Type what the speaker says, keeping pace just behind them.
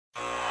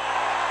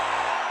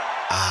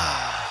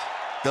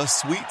The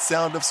sweet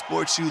sound of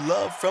sports you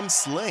love from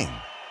Sling.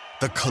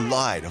 The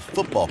collide of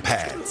football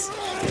pads.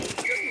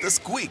 The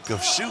squeak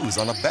of shoes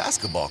on a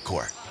basketball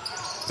court.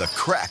 The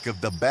crack of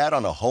the bat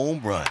on a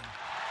home run.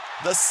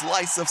 The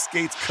slice of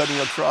skates cutting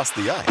across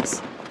the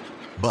ice.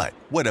 But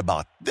what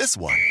about this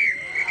one?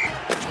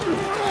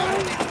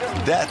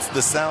 That's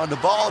the sound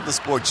of all the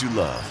sports you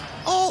love,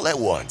 all at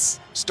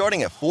once.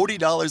 Starting at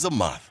 $40 a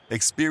month.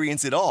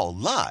 Experience it all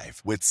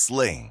live with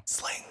Sling.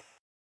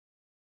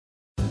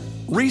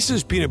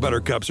 Reese's Peanut Butter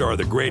Cups are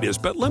the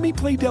greatest, but let me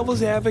play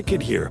devil's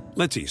advocate here.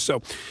 Let's see.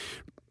 So,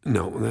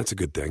 no, that's a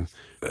good thing.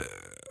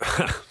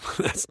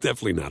 That's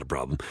definitely not a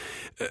problem.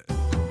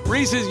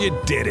 Reese's, you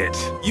did it.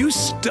 You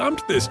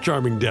stumped this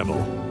charming devil.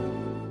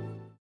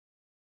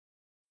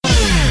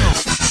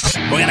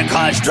 We're gonna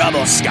cause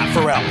trouble. Scott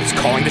Farrell is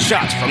calling the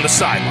shots from the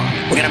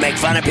sideline. We're gonna make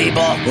fun of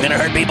people. We're gonna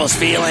hurt people's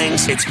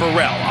feelings. It's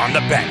Farrell on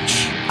the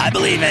bench. I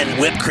believe in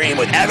whipped cream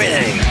with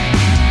everything.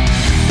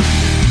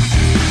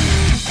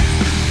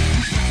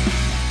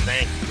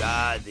 Thank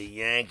God the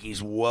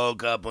Yankees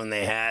woke up when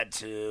they had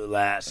to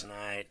last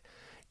night.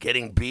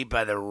 Getting beat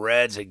by the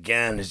Reds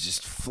again is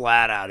just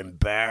flat out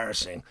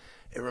embarrassing.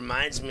 It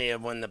reminds me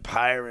of when the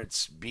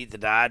Pirates beat the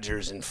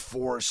Dodgers in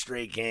 4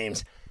 straight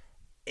games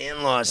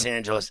in Los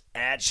Angeles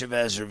at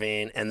Chavez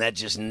Ravine, and that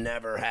just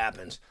never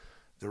happens.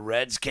 The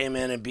Reds came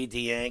in and beat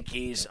the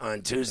Yankees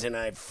on Tuesday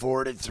night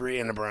 4-3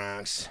 in the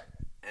Bronx.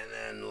 And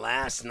then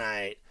last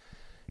night,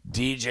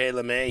 DJ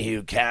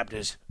LeMahieu capped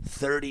his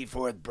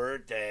 34th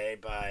birthday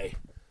by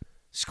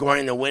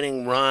scoring the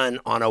winning run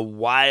on a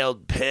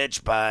wild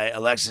pitch by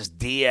Alexis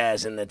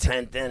Diaz in the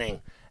 10th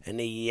inning. And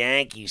the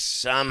Yankees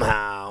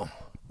somehow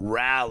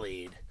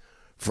rallied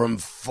from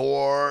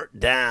 4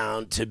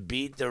 down to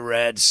beat the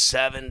Reds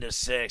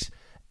 7-6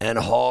 and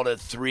halt a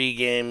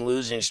 3-game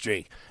losing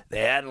streak.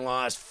 They hadn't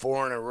lost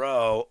 4 in a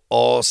row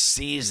all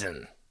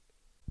season.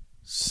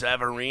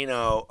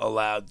 Severino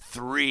allowed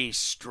 3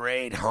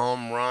 straight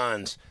home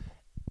runs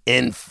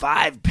in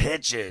 5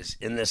 pitches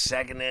in the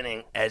second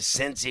inning as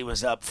Cincy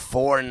was up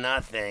 4-0,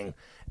 and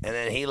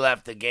then he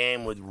left the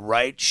game with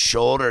right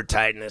shoulder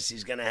tightness.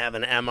 He's going to have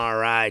an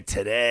MRI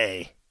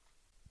today.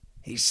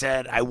 He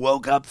said, I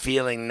woke up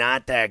feeling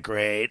not that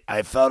great.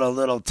 I felt a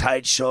little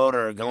tight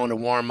shoulder going to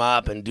warm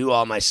up and do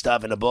all my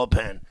stuff in the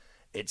bullpen.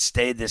 It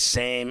stayed the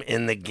same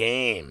in the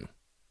game.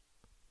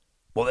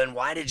 Well, then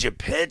why did you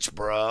pitch,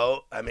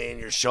 bro? I mean,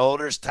 your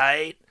shoulder's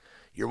tight.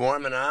 You're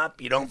warming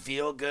up. You don't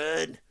feel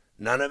good.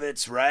 None of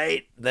it's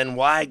right. Then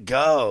why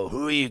go?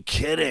 Who are you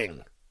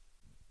kidding?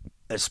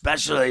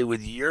 Especially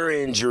with your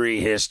injury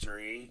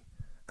history.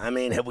 I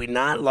mean, have we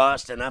not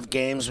lost enough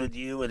games with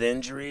you with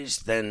injuries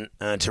then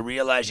to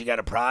realize you got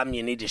a problem,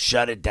 you need to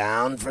shut it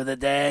down for the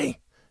day?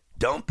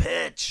 Don't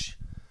pitch.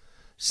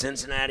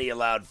 Cincinnati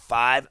allowed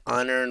 5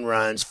 unearned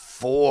runs,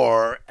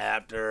 4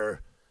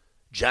 after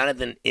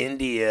Jonathan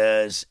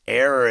India's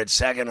error at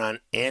second on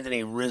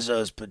Anthony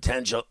Rizzo's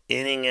potential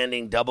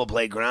inning-ending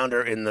double-play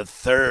grounder in the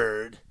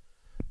 3rd.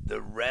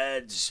 The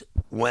Reds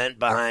went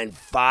behind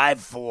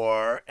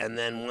 5-4 and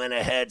then went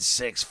ahead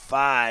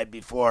 6-5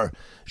 before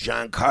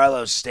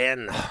Giancarlo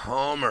Stanton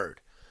homered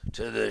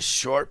to the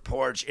short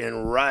porch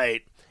in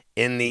right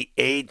in the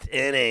 8th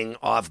inning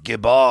off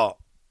Gibal.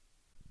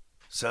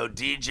 So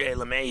DJ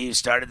LeMahieu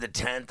started the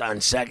 10th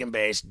on second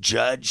base.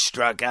 Judge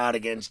struck out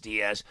against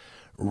Diaz.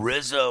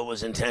 Rizzo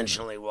was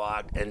intentionally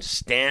walked, and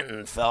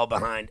Stanton fell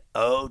behind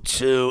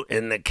 0-2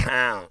 in the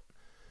count.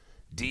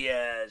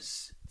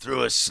 Diaz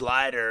threw a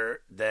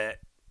slider that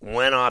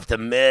went off the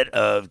mitt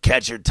of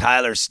catcher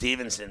Tyler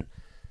Stevenson.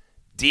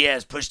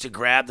 Diaz pushed to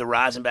grab the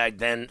rosin bag,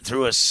 then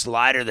threw a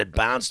slider that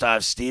bounced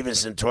off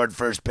Stevenson toward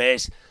first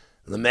base.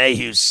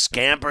 LeMahieu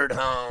scampered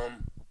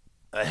home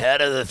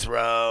ahead of the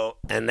throw,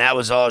 and that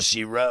was all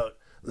she wrote.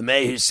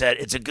 LeMahieu said,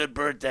 it's a good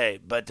birthday,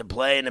 but to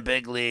play in the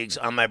big leagues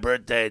on my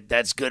birthday,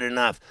 that's good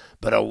enough.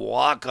 But a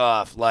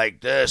walk-off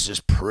like this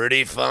is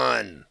pretty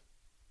fun.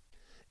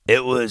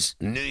 It was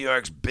New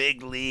York's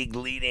big league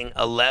leading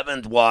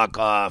 11th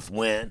walk-off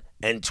win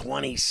and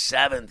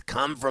 27th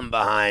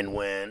come-from-behind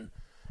win.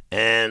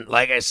 And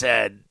like I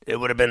said, it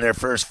would have been their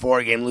first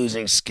 4-game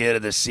losing skid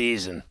of the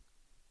season.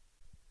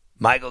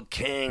 Michael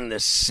King, the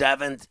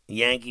 7th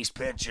Yankees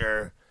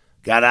pitcher,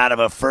 got out of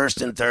a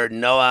 1st and 3rd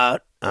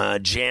no-out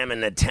jam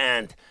in the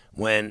 10th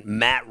when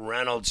Matt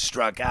Reynolds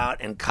struck out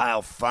and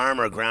Kyle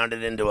Farmer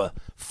grounded into a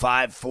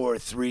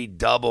 5-4-3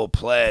 double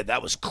play.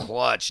 That was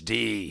clutch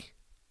D.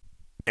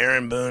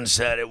 Aaron Boone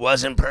said, it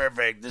wasn't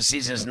perfect. This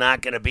season's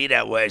not going to be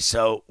that way,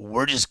 so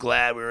we're just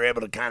glad we were able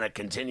to kind of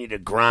continue to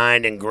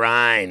grind and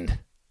grind.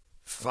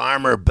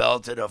 Farmer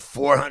belted a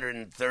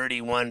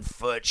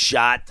 431-foot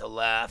shot to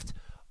left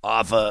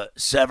off a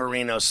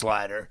Severino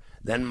slider.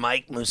 Then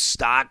Mike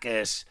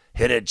Moustakas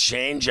hit a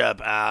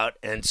changeup out,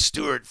 and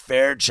Stuart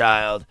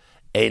Fairchild,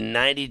 a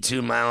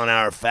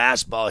 92-mile-an-hour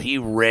fastball, he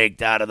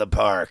raked out of the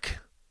park.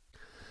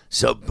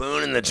 So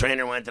Boone and the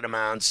trainer went to the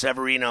mound.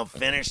 Severino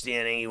finished the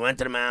inning. He went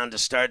to the mound to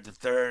start the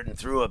 3rd and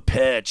threw a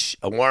pitch,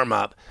 a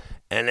warm-up,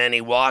 and then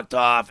he walked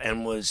off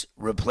and was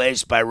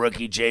replaced by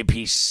rookie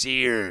J.P.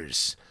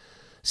 Sears.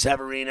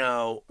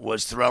 Severino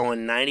was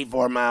throwing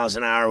 94 miles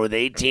an hour with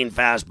 18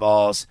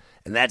 fastballs,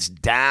 and that's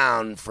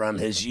down from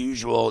his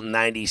usual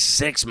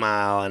 96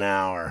 mile an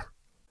hour.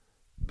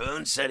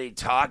 Boone said he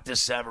talked to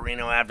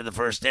Severino after the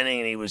first inning,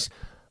 and he was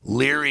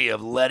leery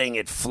of letting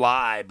it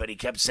fly, but he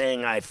kept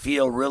saying, I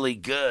feel really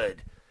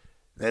good.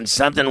 Then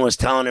something was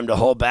telling him to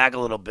hold back a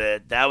little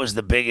bit. That was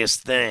the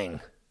biggest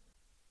thing.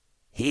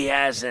 He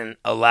hasn't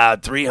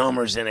allowed 3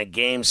 homers in a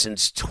game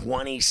since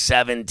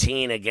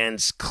 2017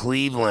 against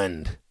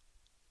Cleveland.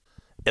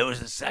 It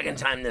was the second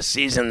time this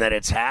season that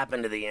it's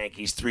happened to the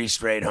Yankees, 3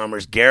 straight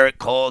homers. Garrett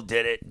Cole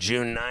did it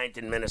June 9th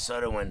in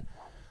Minnesota when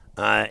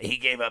he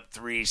gave up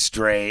 3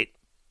 straight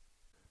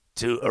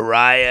to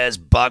Arias,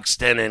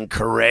 Buxton, and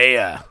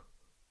Correa.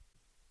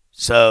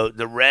 So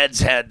the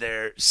Reds had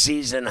their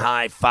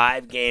season-high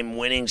 5-game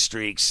winning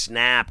streak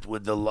snapped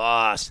with the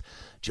loss.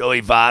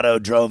 Joey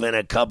Votto drove in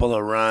a couple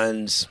of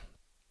runs.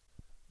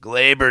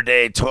 Gleyber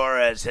de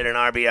Torres hit an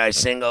RBI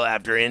single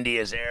after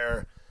India's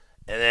error.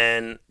 And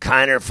then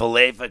Kiner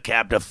Falefa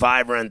capped a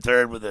 5-run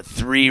third with a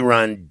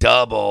 3-run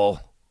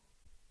double.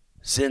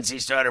 Cincy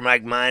starter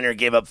Mike Minor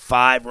gave up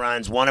 5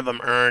 runs, one of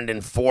them earned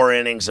in 4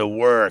 innings of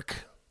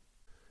work.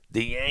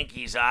 The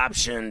Yankees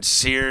optioned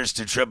Sears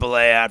to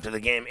AAA after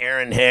the game.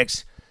 Aaron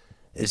Hicks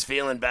is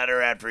feeling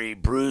better after he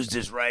bruised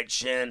his right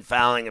shin,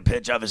 fouling a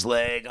pitch off his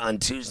leg. On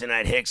Tuesday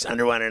night, Hicks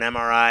underwent an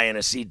MRI and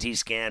a CT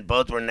scan.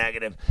 Both were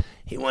negative.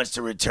 He wants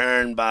to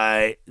return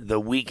by the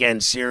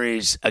weekend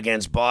series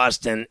against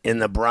Boston in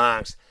the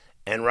Bronx.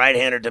 And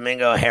right-hander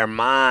Domingo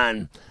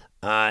Germán,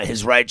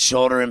 his right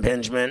shoulder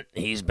impingement,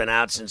 he's been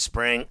out since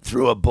spring,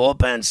 through a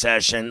bullpen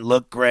session,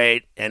 looked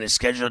great, and is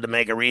scheduled to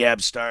make a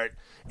rehab start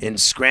in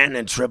Scranton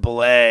and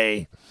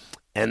AAA.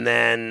 And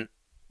then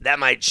that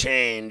might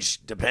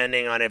change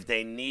depending on if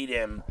they need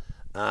him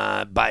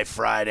by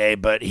Friday,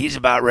 but he's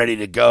about ready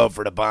to go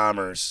for the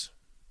Bombers.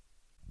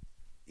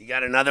 You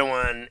got another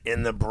one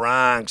in the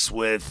Bronx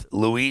with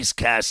Luis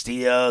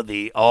Castillo,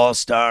 the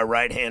all-star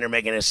right-hander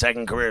making his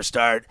second career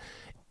start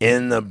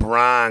in the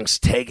Bronx,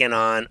 taking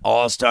on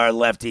all-star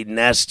lefty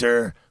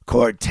Nestor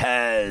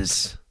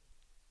Cortez.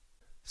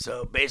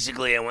 So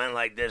basically it went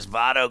like this.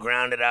 Votto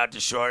grounded out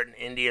to short, and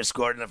India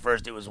scored in the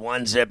first. It was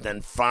 1-0.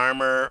 Then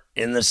Farmer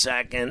in the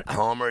second,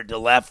 homer to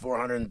left,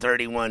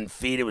 431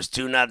 feet. It was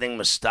 2-0.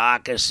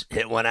 Moustakas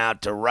hit one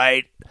out to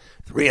right,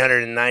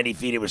 390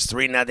 feet. It was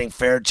 3-0.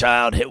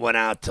 Fairchild hit one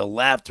out to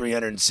left,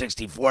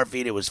 364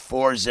 feet. It was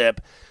 4-0.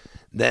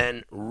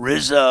 Then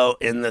Rizzo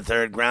in the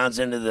third grounds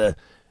into the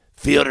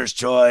fielder's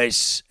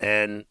choice,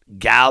 and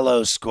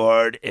Gallo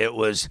scored. It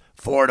was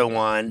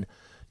 4-1.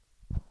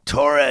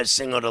 Torres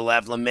singled to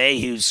left.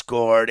 LeMahieu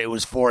scored. It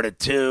was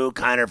 4-2.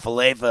 Kiner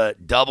Falefa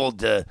doubled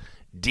to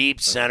deep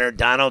center.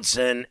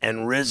 Donaldson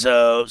and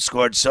Rizzo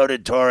scored. So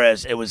did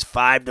Torres. It was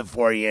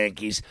 5-4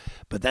 Yankees.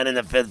 But then in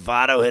the fifth,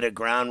 Votto hit a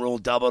ground rule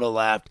double to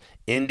left.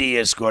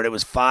 India scored. It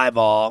was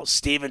 5-all.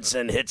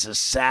 Stevenson hits a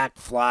sac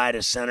fly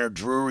to center.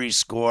 Drury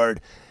scored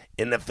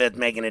in the fifth,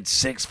 making it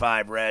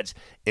 6-5 Reds.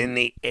 In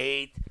the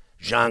eighth,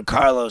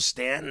 Giancarlo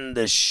Stanton,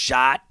 the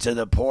shot to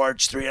the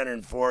porch,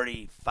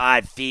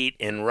 345 feet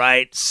in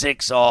right,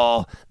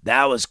 6-all.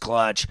 That was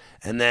clutch.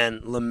 And then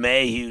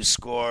LeMahieu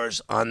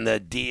scores on the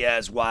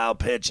Diaz wild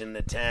pitch in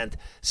the 10th.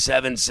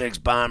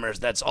 7-6 Bombers.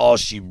 That's all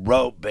she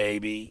wrote,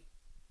 baby.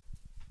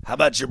 How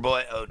about your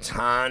boy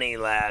Ohtani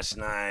last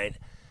night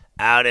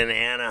out in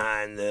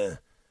Anaheim? The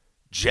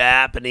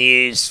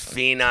Japanese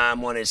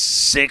phenom won his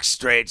 6th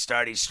straight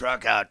start. He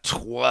struck out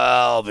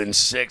 12 in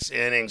 6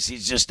 innings.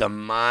 He's just a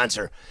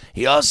monster.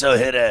 He also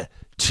hit a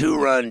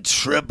 2-run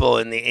triple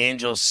in the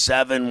Angels'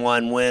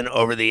 7-1 win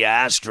over the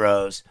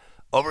Astros.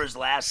 Over his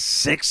last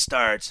 6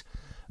 starts,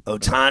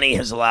 Ohtani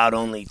has allowed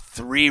only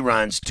 3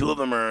 runs, 2 of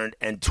them earned,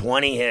 and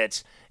 20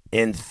 hits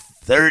in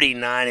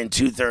 39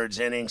 2/3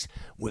 innings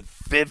with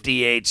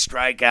 58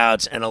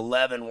 strikeouts and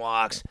 11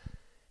 walks.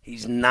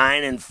 He's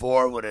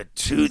 9-4 with a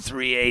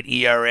 2.38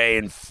 ERA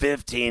and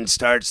 15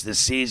 starts this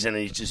season,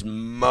 and he's just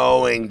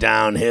mowing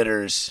down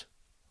hitters.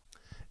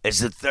 It's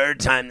the 3rd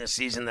time this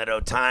season that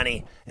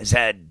Ohtani has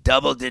had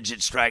double-digit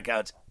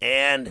strikeouts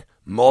and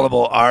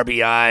multiple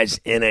RBIs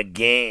in a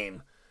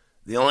game.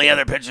 The only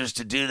other pitchers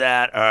to do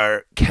that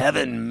are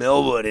Kevin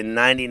Millwood in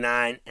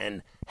 99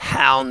 and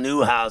Hal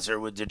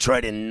Newhouser with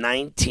Detroit in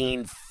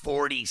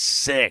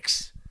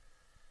 1946.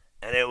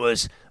 And it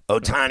was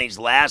Ohtani's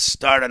last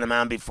start on the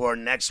mound before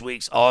next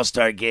week's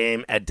All-Star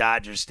game at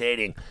Dodger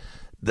Stadium.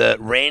 The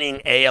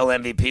reigning AL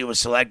MVP was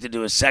selected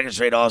to his 2nd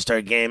straight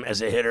All-Star game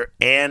as a hitter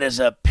and as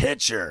a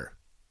pitcher.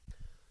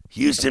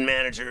 Houston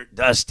manager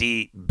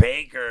Dusty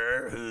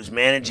Baker, who's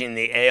managing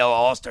the AL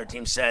All-Star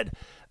team, said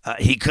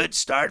he could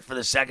start for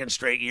the 2nd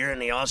straight year in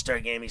the All-Star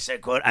game. He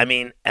said, quote, "I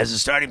mean, as a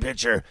starting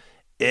pitcher,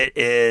 it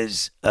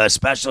is a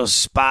special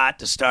spot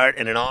to start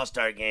in an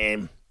All-Star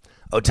game."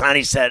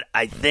 Ohtani said,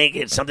 "I think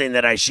it's something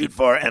that I shoot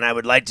for and I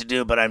would like to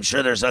do, but I'm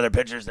sure there's other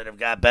pitchers that have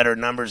got better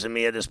numbers than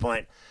me at this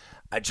point.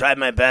 I tried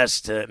my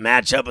best to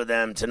match up with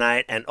them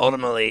tonight, and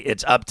ultimately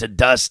it's up to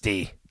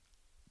Dusty."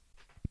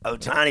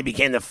 Ohtani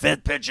became the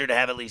 5th pitcher to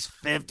have at least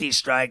 50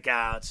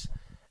 strikeouts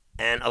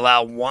and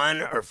allow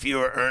one or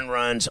fewer earned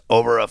runs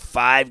over a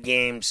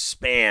 5-game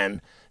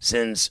span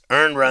since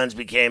earned runs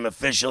became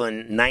official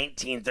in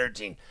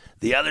 1913.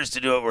 The others to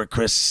do it were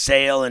Chris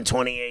Sale in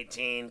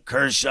 2018,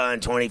 Kershaw in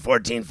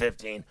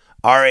 2014-15,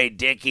 R.A.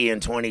 Dickey in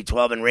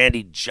 2012, and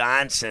Randy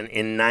Johnson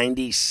in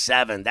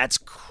 97. That's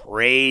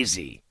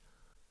crazy.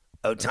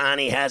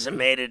 Ohtani hasn't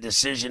made a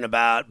decision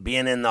about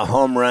being in the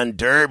home run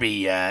derby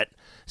yet.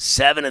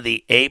 7 of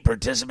the 8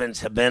 participants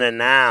have been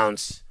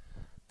announced.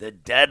 The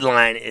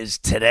deadline is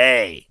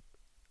today.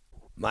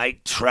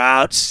 Mike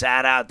Trout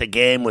sat out the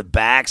game with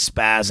back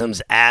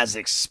spasms as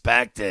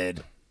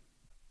expected.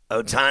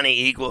 Ohtani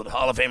equaled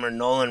Hall of Famer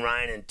Nolan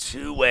Ryan in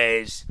 2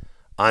 ways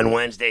on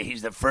Wednesday.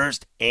 He's the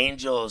first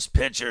Angels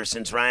pitcher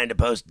since Ryan to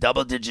post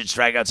double-digit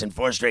strikeouts in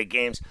 4 straight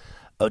games.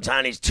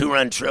 Ohtani's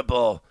 2-run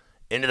triple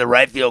into the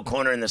right field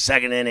corner in the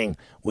 2nd inning,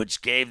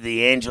 which gave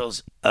the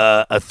Angels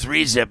a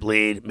 3-zip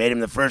lead, made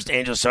him the first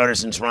Angel starter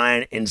since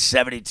Ryan in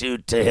 72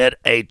 to hit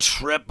a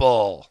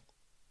triple.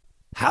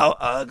 How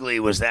ugly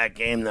was that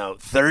game, though?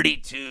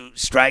 32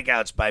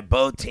 strikeouts by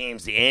both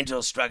teams. The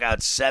Angels struck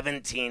out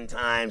 17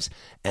 times,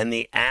 and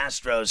the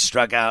Astros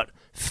struck out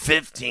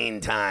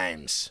 15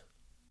 times.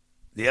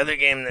 The other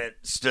game that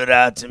stood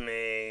out to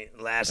me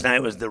last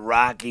night was the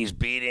Rockies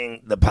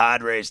beating the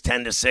Padres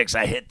 10-6.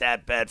 I hit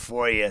that bet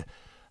for you.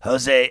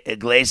 Jose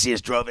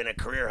Iglesias drove in a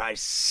career-high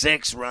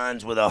 6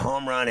 runs with a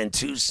home run and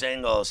 2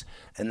 singles,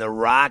 and the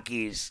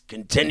Rockies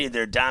continued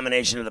their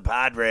domination of the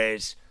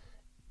Padres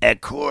at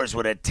Coors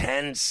with a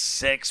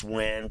 10-6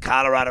 win.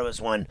 Colorado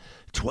has won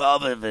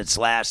 12 of its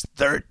last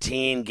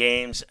 13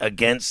 games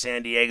against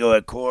San Diego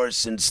at Coors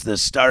since the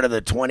start of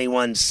the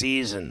 21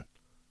 season.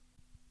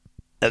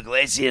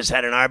 Iglesias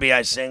had an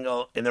RBI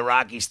single in the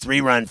Rockies'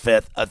 3-run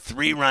 5th, a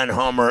 3-run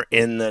homer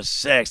in the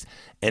 6th,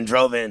 and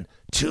drove in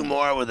 2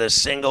 more with a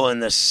single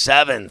in the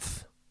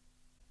 7th.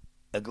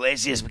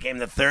 Iglesias became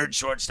the 3rd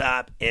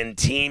shortstop in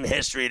team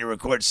history to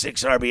record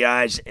 6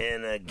 RBIs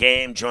in a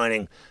game,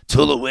 joining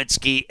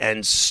Tulowitzki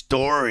and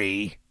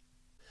Story.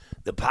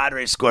 The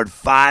Padres scored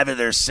 5 of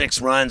their 6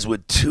 runs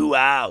with 2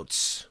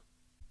 outs.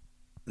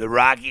 The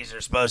Rockies are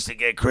supposed to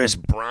get Chris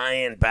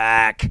Bryant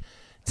back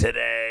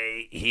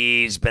today.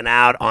 He's been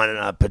out on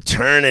a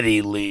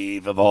paternity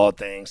leave, of all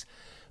things.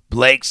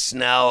 Blake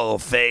Snell will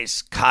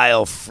face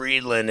Kyle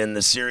Freeland in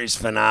the series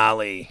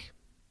finale.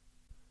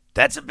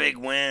 That's a big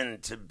win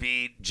to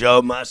beat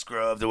Joe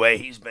Musgrove the way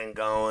he's been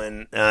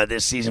going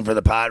this season for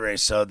the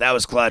Padres. So that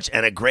was clutch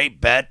and a great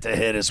bet to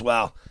hit as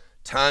well.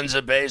 Tons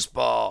of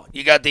baseball.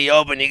 You got the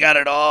Open. You got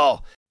it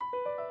all.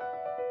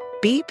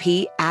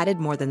 BP added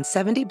more than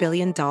 $70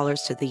 billion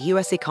to the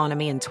U.S.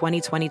 economy in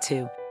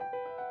 2022.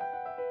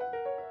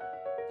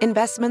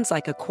 Investments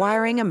like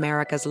acquiring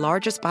America's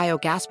largest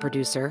biogas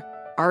producer,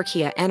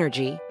 Archaea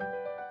Energy,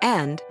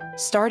 and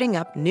starting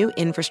up new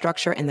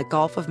infrastructure in the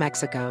Gulf of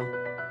Mexico.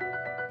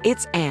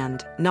 It's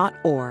and, not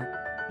or.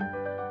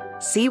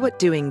 See what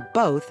doing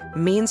both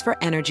means for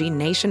energy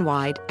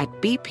nationwide at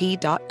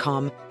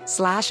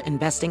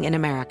bp.com/investing in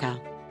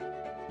America.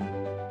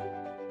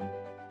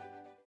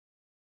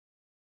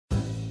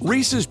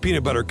 Reese's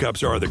peanut butter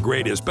cups are the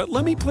greatest, but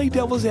let me play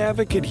devil's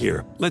advocate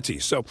here. Let's see.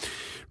 So,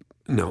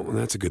 no,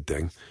 that's a good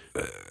thing.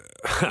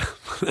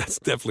 That's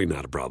definitely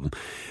not a problem.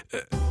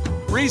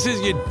 Reese's,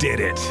 you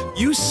did it.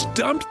 You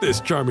stumped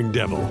this charming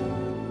devil.